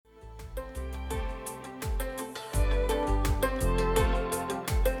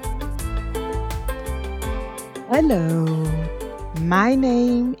Hello, my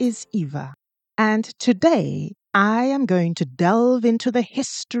name is Eva, and today I am going to delve into the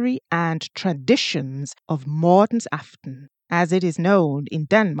history and traditions of Mortensaften, as it is known in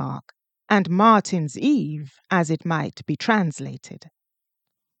Denmark, and Martin's Eve, as it might be translated.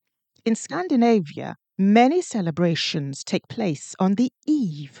 In Scandinavia, many celebrations take place on the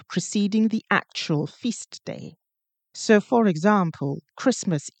eve preceding the actual feast day. So, for example,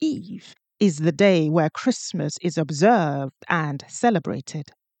 Christmas Eve is the day where Christmas is observed and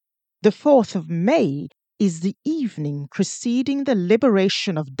celebrated. The 4th of May is the evening preceding the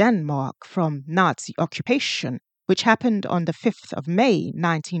liberation of Denmark from Nazi occupation, which happened on the 5th of May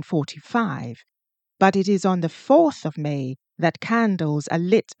 1945. But it is on the 4th of May that candles are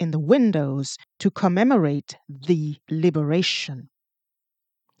lit in the windows to commemorate the liberation.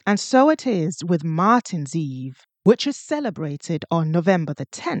 And so it is with Martin's Eve, which is celebrated on November the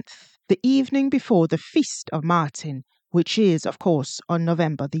 10th, the evening before the Feast of Martin, which is, of course, on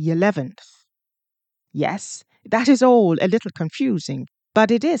November the 11th. Yes, that is all a little confusing,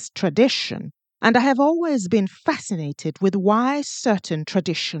 but it is tradition, and I have always been fascinated with why certain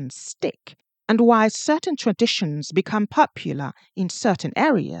traditions stick and why certain traditions become popular in certain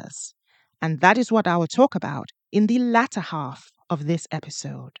areas. And that is what I will talk about in the latter half of this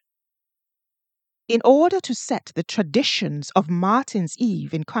episode. In order to set the traditions of Martin's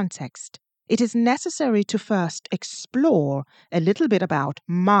Eve in context, it is necessary to first explore a little bit about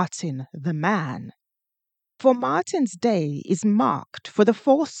Martin the man. For Martin's day is marked for the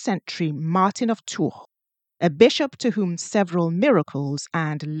 4th century Martin of Tours, a bishop to whom several miracles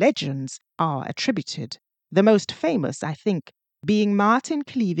and legends are attributed, the most famous, I think, being Martin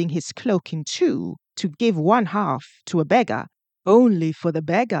cleaving his cloak in two to give one half to a beggar, only for the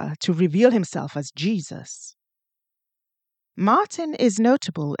beggar to reveal himself as Jesus. Martin is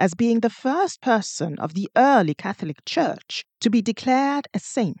notable as being the first person of the early Catholic Church to be declared a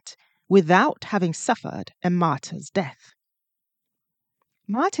saint without having suffered a martyr's death.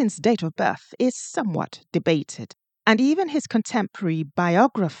 Martin's date of birth is somewhat debated, and even his contemporary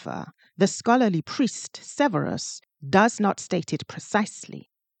biographer, the scholarly priest Severus, does not state it precisely.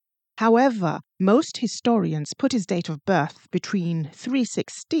 However, most historians put his date of birth between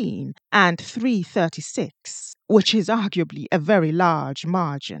 316 and 336, which is arguably a very large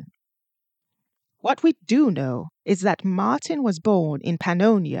margin. What we do know is that Martin was born in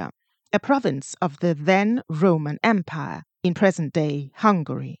Pannonia, a province of the then Roman Empire in present-day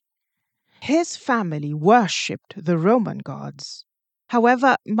Hungary. His family worshipped the Roman gods.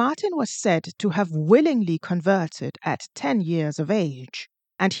 However, Martin was said to have willingly converted at 10 years of age,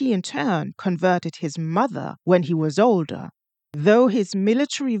 and he in turn converted his mother when he was older, though his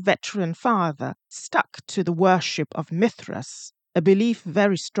military veteran father stuck to the worship of Mithras, a belief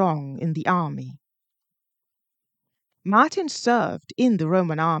very strong in the army. Martin served in the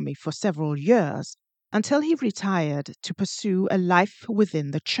Roman army for several years until he retired to pursue a life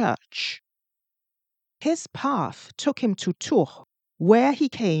within the church. His path took him to Tours, where he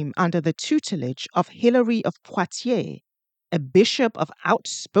came under the tutelage of Hilary of Poitiers, a bishop of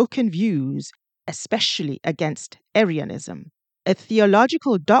outspoken views, especially against Arianism, a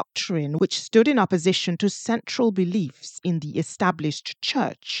theological doctrine which stood in opposition to central beliefs in the established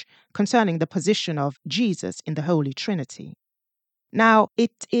church concerning the position of Jesus in the Holy Trinity. Now,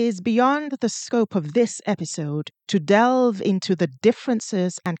 it is beyond the scope of this episode to delve into the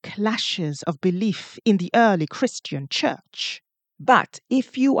differences and clashes of belief in the early Christian church. But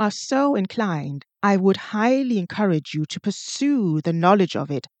if you are so inclined, I would highly encourage you to pursue the knowledge of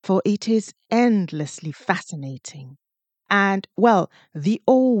it, for it is endlessly fascinating. And, well, the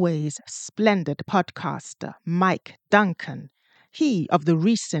always splendid podcaster Mike Duncan, he of the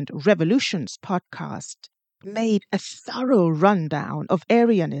recent Revolutions podcast, made a thorough rundown of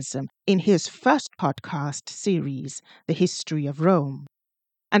Arianism in his first podcast series, The History of Rome.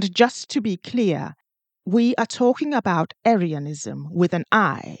 And just to be clear, we are talking about Arianism with an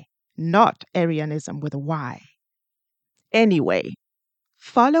I, not Arianism with a Y. Anyway,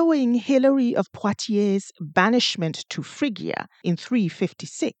 following Hilary of Poitiers' banishment to Phrygia in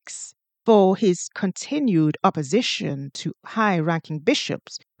 356, for his continued opposition to high-ranking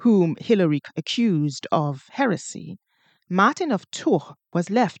bishops whom Hilary accused of heresy, Martin of Tours was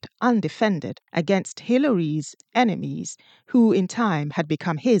left undefended against Hilary's enemies, who in time had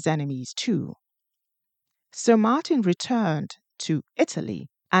become his enemies too. So Martin returned to Italy,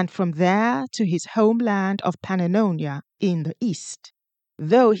 and from there to his homeland of Pannonia in the east,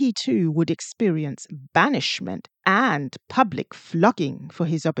 though he too would experience banishment and public flogging for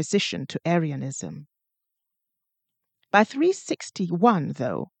his opposition to Arianism. By 361,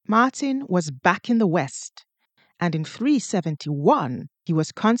 though, Martin was back in the west, and in 371 he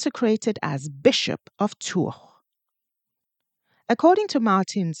was consecrated as Bishop of Tours. According to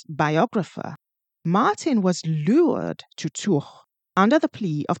Martin's biographer, Martin was lured to Tours under the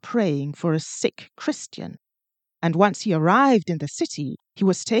plea of praying for a sick Christian, and once he arrived in the city, he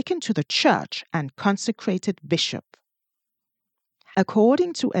was taken to the church and consecrated bishop.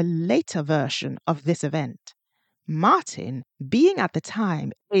 According to a later version of this event, Martin, being at the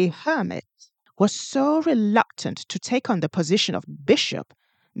time a hermit, was so reluctant to take on the position of bishop,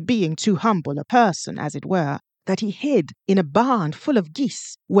 being too humble a person, as it were, that he hid in a barn full of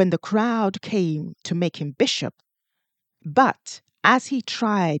geese when the crowd came to make him bishop. But as he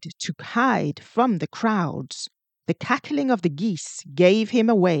tried to hide from the crowds, the cackling of the geese gave him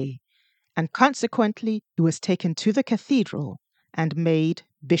away, and consequently he was taken to the cathedral and made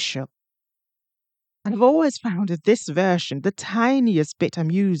bishop. I've always found this version the tiniest bit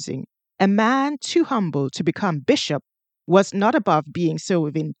amusing. A man too humble to become bishop was not above being so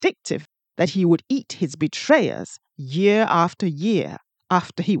vindictive that he would eat his betrayers year after year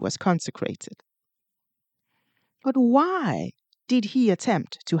after he was consecrated. But why did he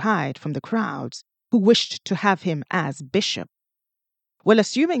attempt to hide from the crowds who wished to have him as bishop? Well,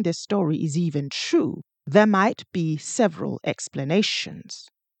 assuming this story is even true, there might be several explanations.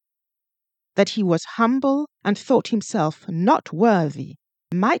 That he was humble and thought himself not worthy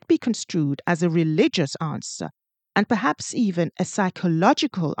might be construed as a religious answer, and perhaps even a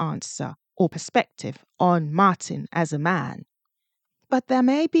psychological answer or perspective on Martin as a man. But there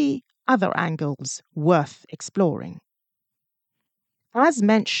may be other angles worth exploring. As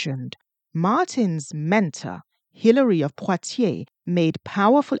mentioned, Martin's mentor, Hilary of Poitiers, made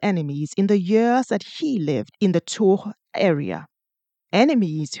powerful enemies in the years that he lived in the Tours area.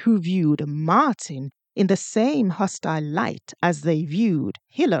 Enemies who viewed Martin in the same hostile light as they viewed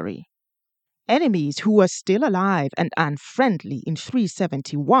Hilary. Enemies who were still alive and unfriendly in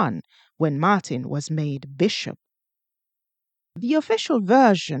 371 when Martin was made bishop. The official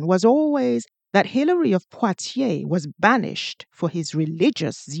version was always that Hilary of Poitiers was banished for his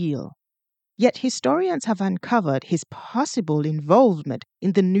religious zeal. Yet historians have uncovered his possible involvement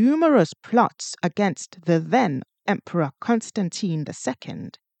in the numerous plots against the then Emperor Constantine II,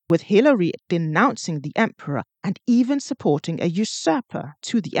 with Hilary denouncing the emperor and even supporting a usurper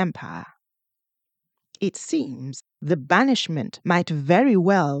to the empire. It seems the banishment might very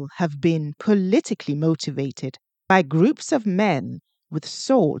well have been politically motivated by groups of men with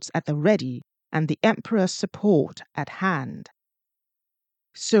swords at the ready and the emperor's support at hand.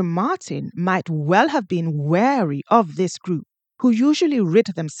 So Martin might well have been wary of this group, who usually rid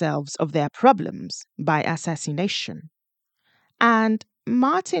themselves of their problems by assassination. And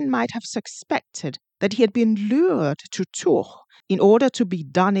Martin might have suspected that he had been lured to Tours in order to be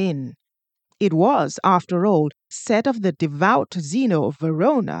done in. It was, after all, said of the devout Zeno of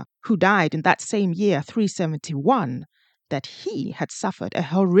Verona, who died in that same year 371, that he had suffered a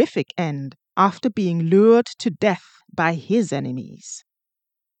horrific end after being lured to death by his enemies.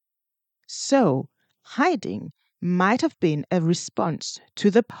 So, hiding might have been a response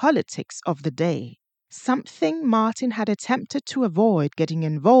to the politics of the day, something Martin had attempted to avoid getting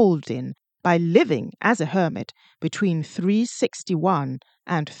involved in by living as a hermit between 361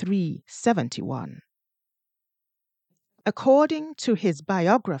 and 371. According to his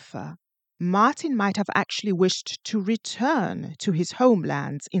biographer, Martin might have actually wished to return to his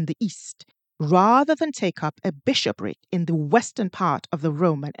homelands in the east rather than take up a bishopric in the western part of the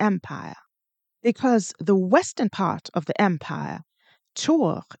Roman Empire. Because the western part of the empire,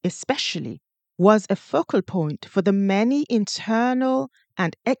 Tours especially, was a focal point for the many internal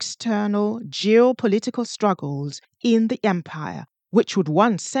and external geopolitical struggles in the empire, which would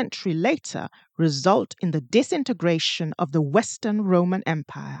 1 century later result in the disintegration of the Western Roman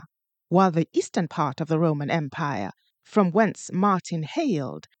Empire, while the eastern part of the Roman Empire, from whence Martin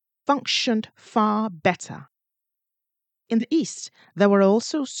hailed, functioned far better. In the east, there were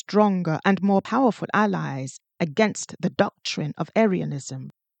also stronger and more powerful allies against the doctrine of Arianism.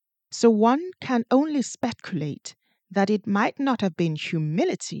 So one can only speculate that it might not have been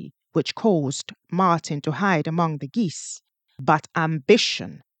humility which caused Martin to hide among the geese, but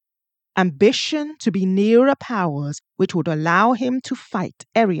ambition. Ambition to be nearer powers which would allow him to fight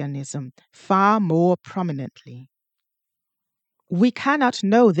Arianism far more prominently. We cannot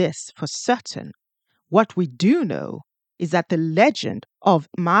know this for certain. What we do know is that the legend of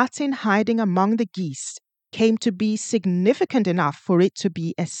Martin hiding among the geese came to be significant enough for it to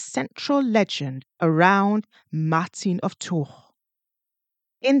be a central legend around Martin of Tours.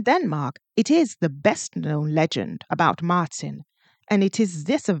 In Denmark, it is the best known legend about Martin, and it is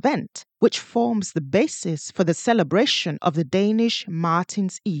this event which forms the basis for the celebration of the Danish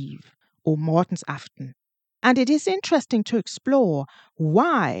Martin's Eve, or Mortensaften. And it is interesting to explore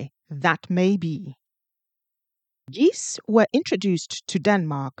why that may be. Geese were introduced to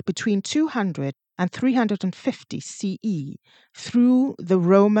Denmark between 200 and 350 CE through the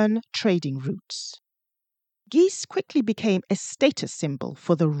Roman trading routes. Geese quickly became a status symbol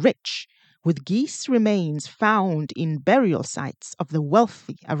for the rich, with geese remains found in burial sites of the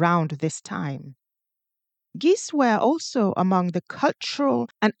wealthy around this time. Geese were also among the cultural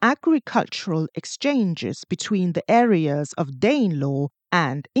and agricultural exchanges between the areas of Danelaw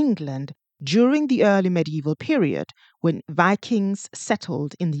and England during the early medieval period when Vikings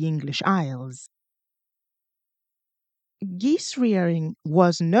settled in the English Isles. Geese rearing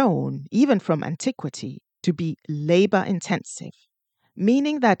was known, even from antiquity, to be labor intensive,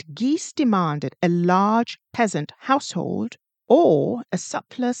 meaning that geese demanded a large peasant household or a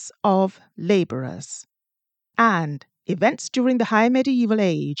surplus of laborers. And events during the High Medieval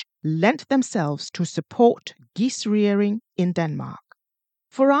Age lent themselves to support geese rearing in Denmark.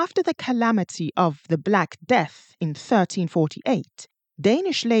 For after the calamity of the Black Death in 1348,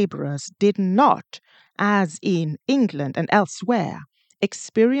 Danish labourers did not, as in England and elsewhere,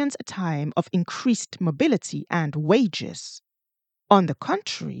 experience a time of increased mobility and wages. On the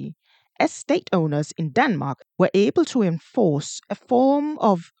contrary, estate owners in Denmark were able to enforce a form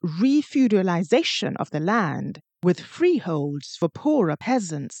of refeudalization of the land, with freeholds for poorer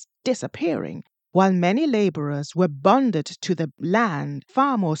peasants disappearing, while many labourers were bonded to the land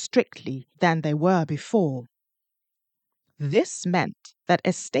far more strictly than they were before. This meant that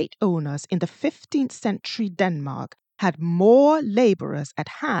estate owners in the 15th century Denmark had more labourers at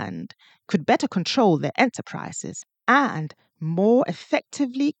hand, could better control their enterprises, and more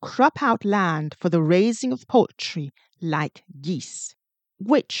effectively crop out land for the raising of poultry like geese,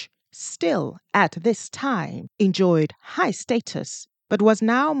 which still at this time enjoyed high status but was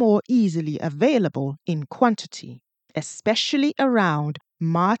now more easily available in quantity, especially around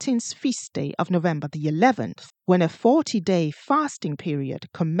Martin's feast day of November the 11th, when a 40-day fasting period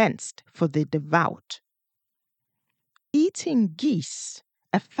commenced for the devout. Eating geese,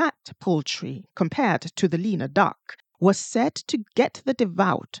 a fat poultry compared to the leaner duck, was said to get the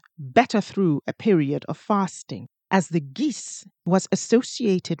devout better through a period of fasting, as the geese was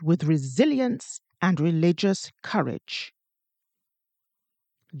associated with resilience and religious courage.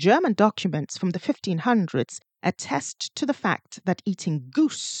 German documents from the 1500s attest to the fact that eating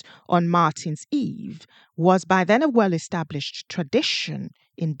goose on Martin's Eve was by then a well-established tradition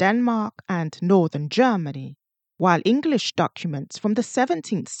in Denmark and northern Germany, while English documents from the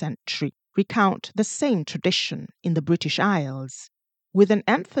 17th century recount the same tradition in the British Isles, with an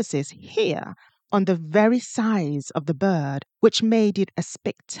emphasis here on the very size of the bird, which made it a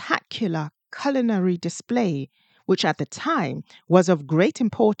spectacular culinary display which at the time was of great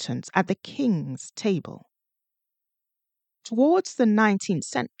importance at the king's table. Towards the 19th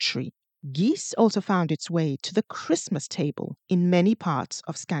century, geese also found its way to the Christmas table in many parts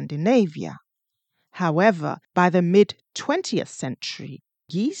of Scandinavia. However, by the mid-20th century,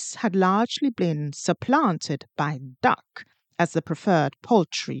 geese had largely been supplanted by duck as the preferred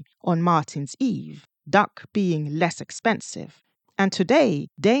poultry on Martin's Eve, duck being less expensive. And today,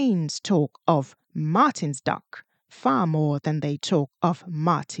 Danes talk of Martin's duck far more than they talk of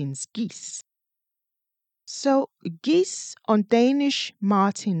Martin's geese. So, geese on Danish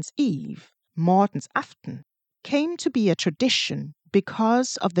Martin's Eve, Mortensaften, came to be a tradition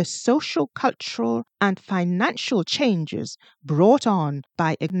because of the social, cultural, and financial changes brought on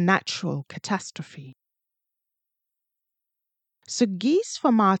by a natural catastrophe. So, geese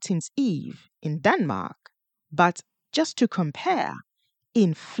for Martin's Eve in Denmark, but just to compare,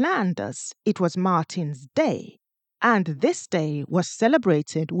 in Flanders it was Martin's Day, and this day was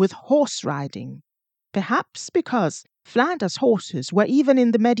celebrated with horse riding, perhaps because Flanders horses were even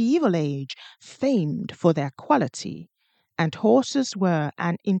in the medieval age famed for their quality, and horses were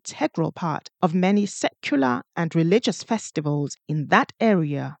an integral part of many secular and religious festivals in that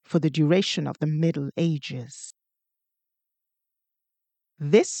area for the duration of the Middle Ages.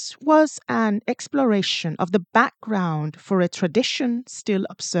 This was an exploration of the background for a tradition still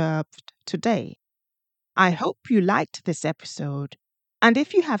observed today. I hope you liked this episode, and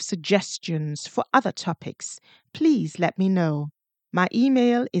if you have suggestions for other topics, please let me know. My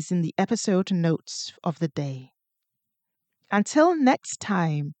email is in the episode notes of the day. Until next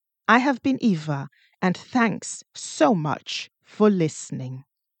time, I have been Eva, and thanks so much for listening.